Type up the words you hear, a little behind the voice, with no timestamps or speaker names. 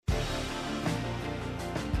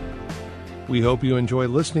We hope you enjoy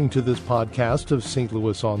listening to this podcast of St.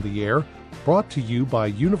 Louis on the Air, brought to you by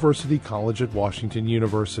University College at Washington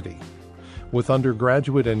University. With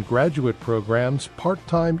undergraduate and graduate programs,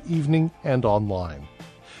 part-time, evening, and online.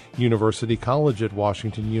 University College at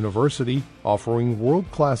Washington University, offering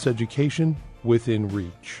world-class education within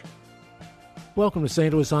reach. Welcome to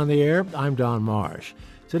St. Louis on the Air. I'm Don Marsh.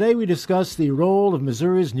 Today we discuss the role of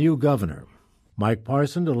Missouri's new governor. Mike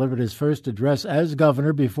Parson delivered his first address as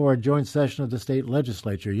governor before a joint session of the state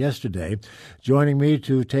legislature yesterday. Joining me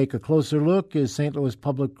to take a closer look is St. Louis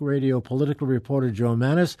Public Radio political reporter Joe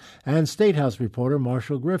Maness and State House reporter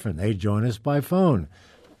Marshall Griffin. They join us by phone.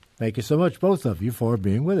 Thank you so much, both of you, for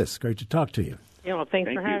being with us. Great to talk to you. Yeah, well,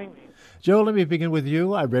 thanks for having me. Joe, let me begin with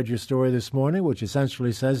you. I read your story this morning, which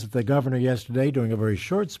essentially says that the governor yesterday, during a very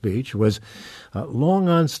short speech, was long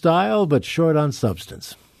on style but short on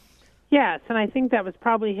substance. Yes, and I think that was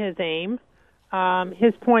probably his aim.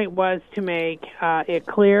 His point was to make it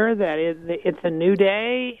clear that it's a new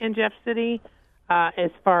day in Jeff City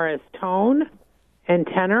as far as tone and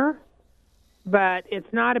tenor, but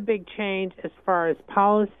it's not a big change as far as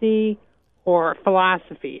policy or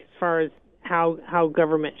philosophy, as far as how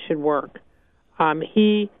government should work.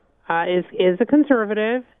 He is a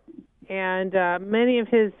conservative, and many of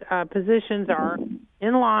his positions are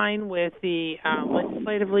in line with the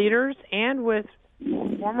legislative leaders and with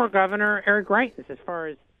former Governor Eric Greitens as far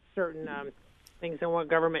as certain things on what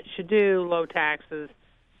government should do, low taxes,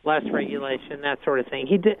 less regulation, that sort of thing.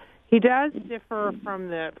 He does differ from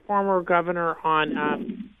the former governor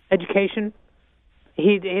on education.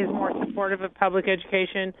 He is more supportive of public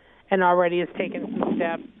education and already has taken some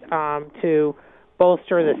steps to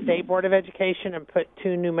bolster the State Board of Education and put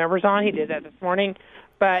 2 new members on. He did that this morning.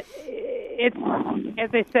 But it's,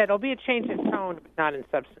 as I said, it'll be a change in tone, but not in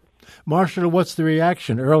substance. Marshall, what's the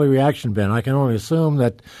early reaction been? I can only assume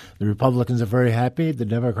that the Republicans are very happy, the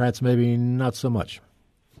Democrats maybe not so much.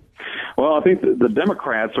 Well, I think the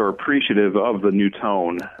Democrats are appreciative of the new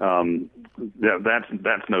tone.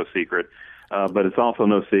 That's no secret. But it's also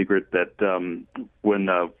no secret that when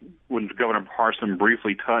Governor Parson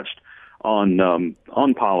briefly touched on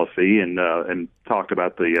policy and talked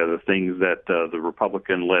about the things that the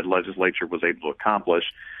Republican-led legislature was able to accomplish,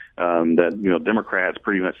 that Democrats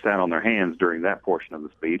pretty much sat on their hands during that portion of the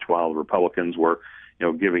speech, while the Republicans were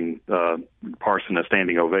giving Parson a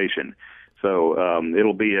standing ovation. So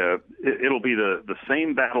it'll be the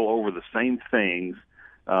same battle over the same things.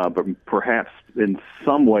 But perhaps in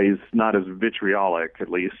some ways not as vitriolic,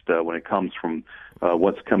 at least when it comes from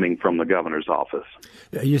what's coming from the governor's office.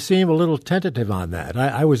 You seem a little tentative on that.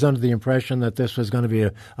 I was under the impression that this was going to be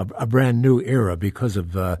a brand new era because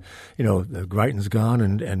of Greitens gone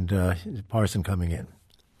and Parson coming in.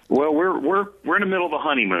 Well, we're in the middle of a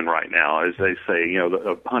honeymoon right now, as they say,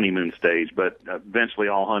 the honeymoon stage. But eventually,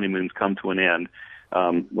 all honeymoons come to an end.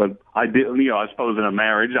 I suppose in a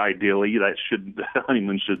marriage, ideally, the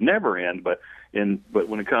honeymoon should never end. But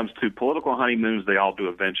when it comes to political honeymoons, they all do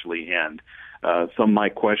eventually end. Some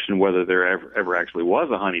might question whether there ever actually was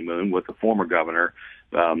a honeymoon with the former governor.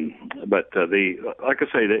 But like I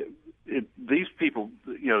say, these people,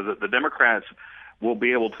 the Democrats will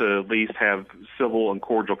be able to at least have civil and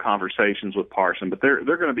cordial conversations with Parson, but they're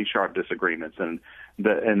going to be sharp disagreements, and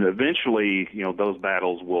eventually, those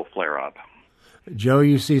battles will flare up. Joe,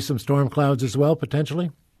 you see some storm clouds as well,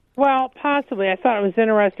 potentially? Well, possibly. I thought it was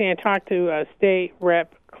interesting. I talked to State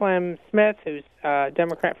Rep. Clem Smith, who's a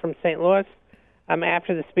Democrat from St. Louis,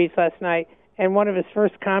 after the speech last night, and one of his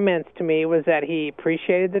first comments to me was that he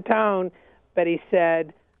appreciated the tone, but he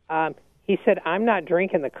said, I'm not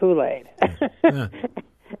drinking the Kool-Aid. Yeah.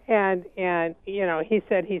 and he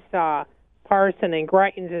said he saw Parson and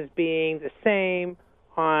Greitens as being the same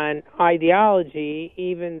on ideology,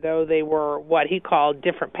 even though they were what he called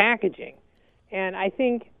different packaging. And I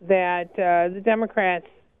think that the Democrats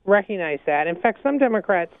recognize that. In fact, some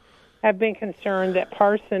Democrats have been concerned that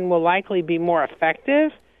Parson will likely be more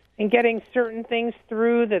effective in getting certain things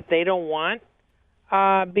through that they don't want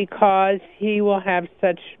because he will have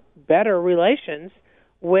such better relations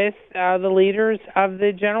with the leaders of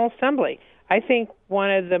the General Assembly. I think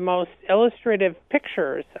one of the most illustrative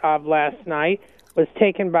pictures of last night was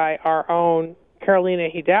taken by our own Carolina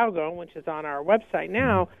Hidalgo, which is on our website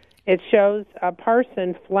now. It shows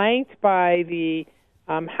Parson flanked by the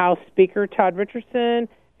House Speaker Todd Richardson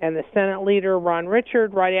and the Senate Leader Ron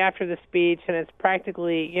Richard right after the speech, and it's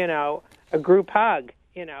practically, a group hug,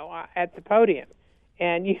 at the podium.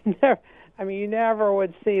 And you never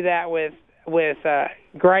would see that with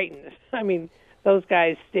Greitens. I mean, those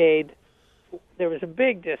guys stayed. There was a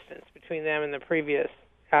big distance between them and the previous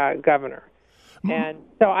governor. And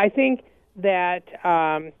so I think that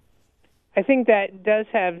I think that does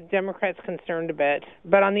have Democrats concerned a bit.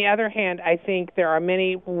 But on the other hand, I think there are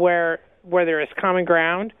many where there is common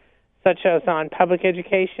ground, such as on public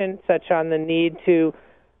education, such on the need to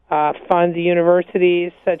fund the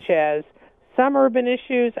universities, such as some urban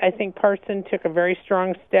issues. I think Parson took a very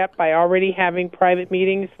strong step by already having private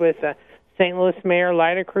meetings with St. Louis Mayor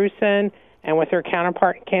Lyda Krewson and with her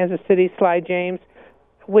counterpart in Kansas City, Sly James,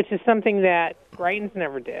 which is something that Greitens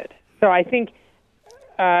never did. So I think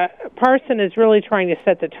Parson is really trying to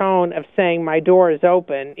set the tone of saying my door is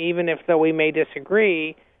open, even if though we may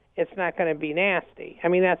disagree, it's not going to be nasty. I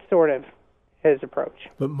mean, that's sort of his approach.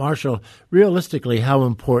 But Marshall, realistically, how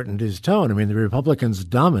important is tone? I mean, the Republicans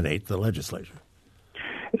dominate the legislature.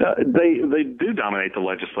 They do dominate the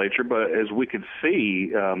legislature, but as we could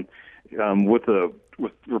see with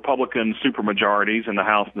Republican supermajorities in the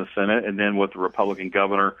House and the Senate, and then with the Republican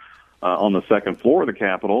governor on the second floor of the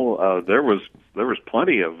Capitol, there was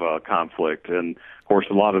plenty of conflict, and of course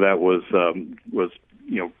a lot of that was with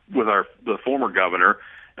the former governor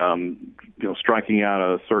striking out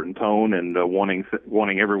a certain tone and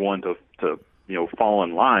wanting everyone to fall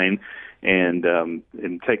in line, and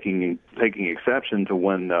taking exception to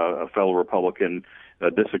when a fellow Republican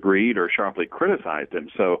disagreed or sharply criticized him.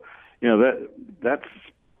 So that's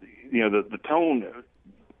the tone.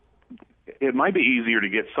 It might be easier to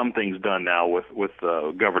get some things done now with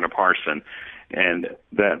Governor Parson,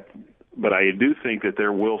 but I do think that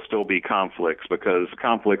there will still be conflicts, because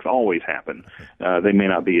conflicts always happen. They may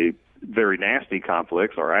not be very nasty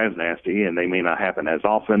conflicts or as nasty, and they may not happen as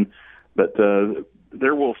often, but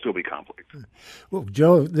there will still be conflict. Well,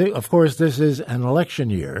 Joe, of course, this is an election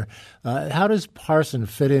year. How does Parson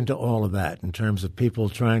fit into all of that in terms of people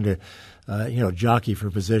trying to, jockey for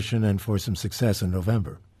position and for some success in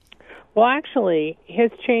November? Well, actually,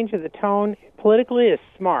 his change of the tone politically is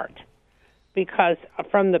smart, because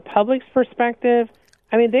from the public's perspective,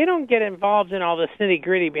 I mean, they don't get involved in all this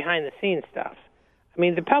nitty-gritty behind-the-scenes stuff. I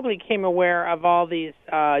mean, the public became aware of all these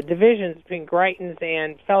divisions between Greitens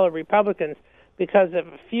and fellow Republicans because of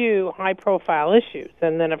a few high-profile issues,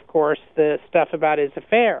 and then, of course, the stuff about his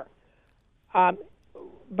affair.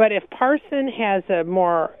 But if Parson has a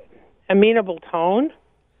more amenable tone,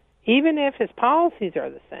 even if his policies are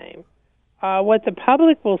the same, what the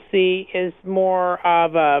public will see is more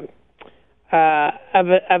of a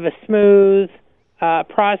smooth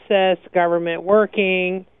process, government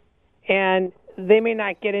working, and they may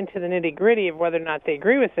not get into the nitty-gritty of whether or not they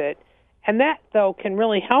agree with it. And that, though, can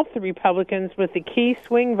really help the Republicans with the key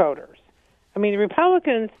swing voters. I mean, the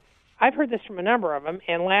Republicans, I've heard this from a number of them,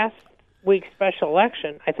 and last week's special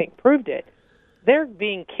election, I think, proved it. They're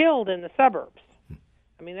being killed in the suburbs.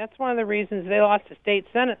 I mean, that's one of the reasons they lost a state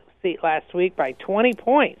Senate seat last week by 20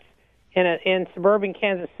 points in suburban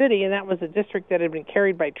Kansas City, and that was a district that had been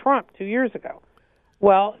carried by Trump 2 years ago.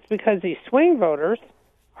 Well, it's because these swing voters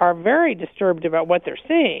are very disturbed about what they're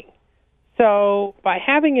seeing. So by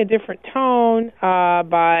having a different tone,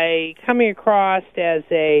 by coming across as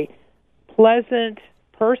a pleasant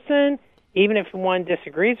person, even if one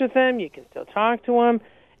disagrees with them, you can still talk to them,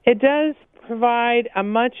 it does provide a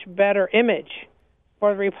much better image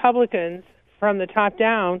for the Republicans from the top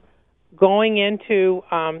down going into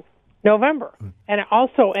November. And it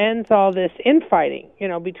also ends all this infighting,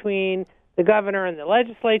 between the governor and the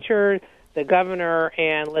legislature, the governor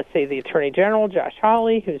and, let's say, the Attorney General, Josh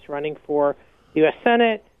Hawley, who's running for the U.S.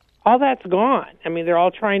 Senate. All that's gone. I mean, they're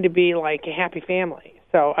all trying to be like a happy family.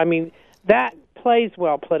 So, I mean, that plays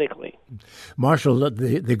well politically. Marshall,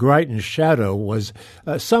 the Greitens shadow was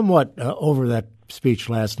somewhat over that speech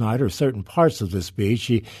last night, or certain parts of the speech.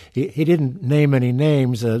 He didn't name any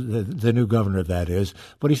names, the new governor, that is,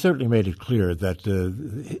 but he certainly made it clear that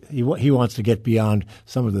he wants to get beyond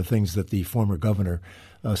some of the things that the former governor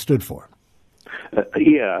stood for.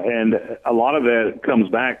 Yeah, and a lot of that comes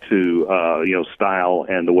back to style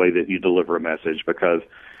and the way that you deliver a message, because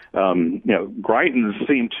Greitens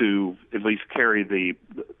seemed to at least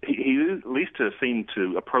seemed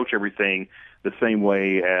to approach everything the same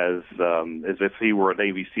way as if he were a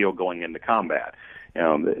Navy SEAL going into combat,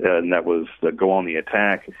 and that was go on the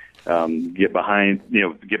attack, get behind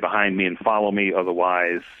me and follow me,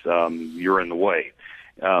 otherwise you're in the way.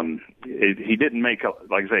 He didn't make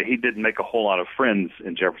a whole lot of friends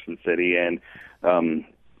in Jefferson City, and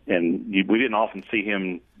we didn't often see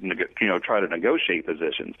him try to negotiate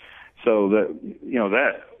positions. So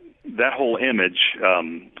that whole image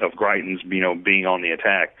of Greitens being on the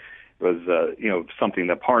attack was something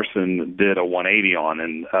that Parson did a 180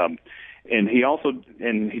 on, and he also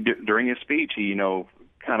during his speech he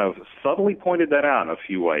kind of subtly pointed that out in a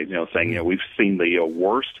few ways, saying we've seen the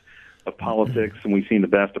worst of politics, and we've seen the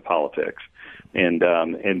best of politics. And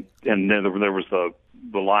then there was the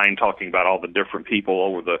line talking about all the different people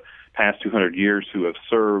over the past 200 years who have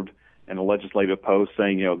served in a legislative post,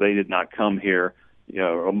 saying, they did not come here,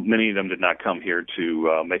 many of them did not come here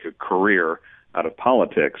to make a career out of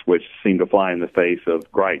politics, which seemed to fly in the face of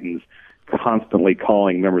Greitens constantly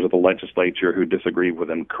calling members of the legislature who disagree with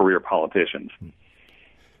him career politicians.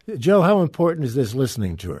 Joe, how important is this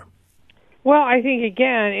listening tour? Well, I think,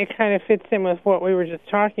 again, it kind of fits in with what we were just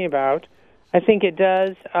talking about. I think it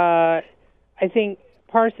does. I think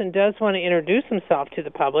Parson does want to introduce himself to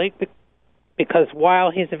the public because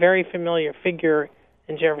while he's a very familiar figure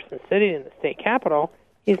in Jefferson City in the state capitol,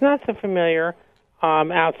 he's not so familiar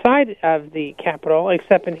outside of the capitol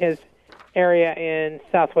except in his area in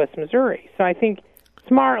southwest Missouri. So I think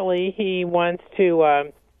smartly he wants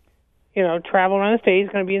to, travel around the state.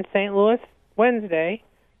 He's going to be in St. Louis Wednesday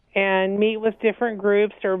and meet with different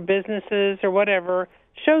groups or businesses or whatever,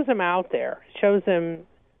 shows them out there, shows them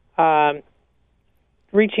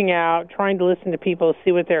reaching out, trying to listen to people,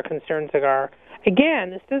 see what their concerns are. Again,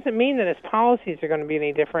 this doesn't mean that his policies are going to be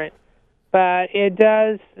any different, but it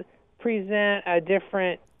does present a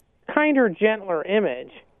different, kinder, gentler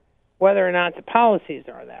image, whether or not the policies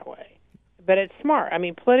are that way. But it's smart. I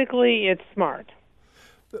mean, politically, it's smart.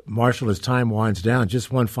 Marshall, as time winds down, just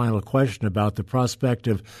one final question about the prospect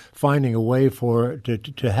of finding a way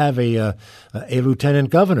to have a lieutenant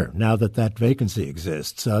governor now that vacancy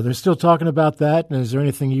exists. They're still talking about that, and is there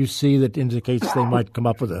anything you see that indicates they might come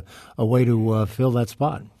up with a way to fill that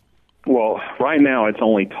spot? Well, right now it's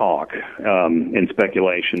only talk and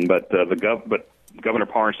speculation, but Governor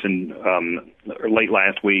Parson late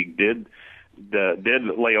last week did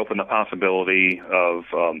lay open the possibility of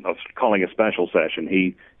calling a special session.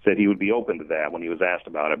 He said he would be open to that when he was asked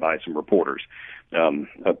about it by some reporters.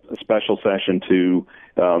 A special session to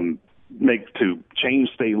change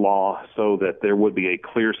state law so that there would be a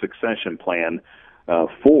clear succession plan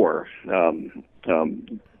for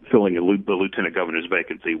filling the lieutenant governor's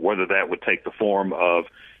vacancy, whether that would take the form of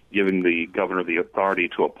giving the governor the authority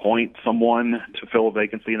to appoint someone to fill a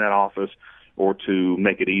vacancy in that office, or to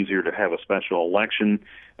make it easier to have a special election.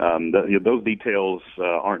 Those details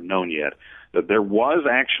aren't known yet. There was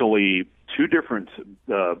actually two different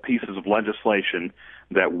pieces of legislation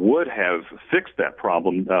that would have fixed that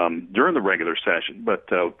problem during the regular session, but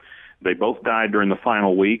they both died during the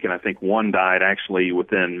final week, and I think one died actually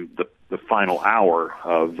within the final hour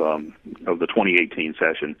of the 2018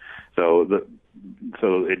 session. So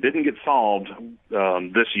it didn't get solved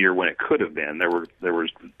this year when it could have been. There was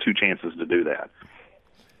two chances to do that.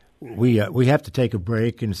 We have to take a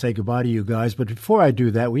break and say goodbye to you guys. But before I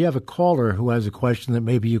do that, we have a caller who has a question that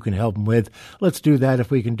maybe you can help him with. Let's do that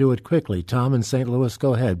if we can do it quickly. Tom in St. Louis,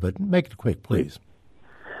 go ahead, but make it quick, please.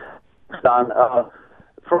 Don,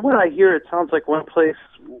 from what I hear, it sounds like one place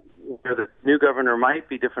where the new governor might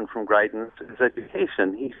be different from Greitens is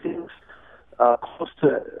education. He seems close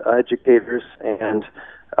to educators and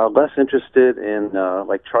less interested in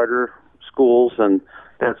like charter schools and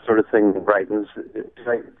that sort of thing than Greitens.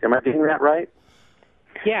 Am I getting that right?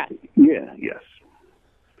 Yeah. Yeah. Yes.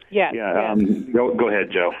 Yes. Yeah. Yes. Go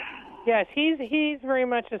ahead, Joe. Yes, he's very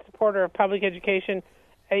much a supporter of public education.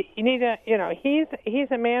 You need to,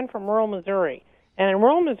 he's a man from rural Missouri, and in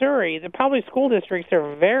rural Missouri, the public school districts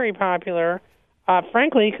are very popular.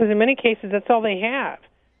 Frankly, because in many cases that's all they have.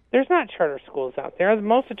 There's not charter schools out there.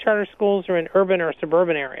 Most of the charter schools are in urban or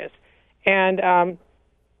suburban areas. And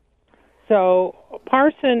so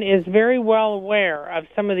Parson is very well aware of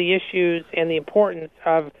some of the issues and the importance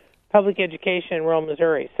of public education in rural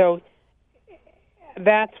Missouri. So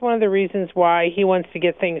that's one of the reasons why he wants to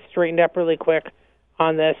get things straightened up really quick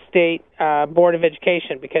on the state Board of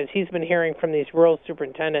Education, because he's been hearing from these rural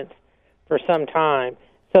superintendents for some time.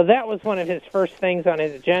 So that was one of his first things on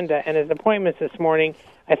his agenda, and his appointments this morning,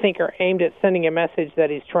 I think, are aimed at sending a message that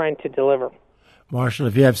he's trying to deliver. Marshall,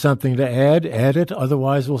 if you have something to add it.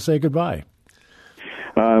 Otherwise, we'll say goodbye.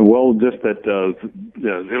 Well, just that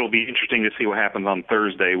it'll be interesting to see what happens on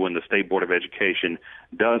Thursday when the State Board of Education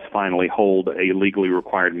does finally hold a legally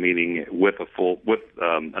required meeting with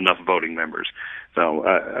enough voting members. So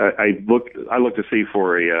I look to see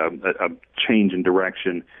for a change in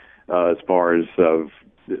direction as far as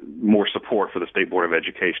more support for the State Board of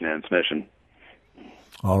Education and its mission.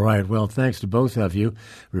 All right. Well, thanks to both of you,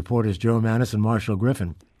 reporters Joe Mannies and Marshall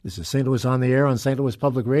Griffin. This is St. Louis on the Air on St. Louis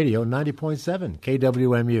Public Radio, 90.7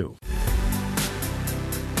 KWMU.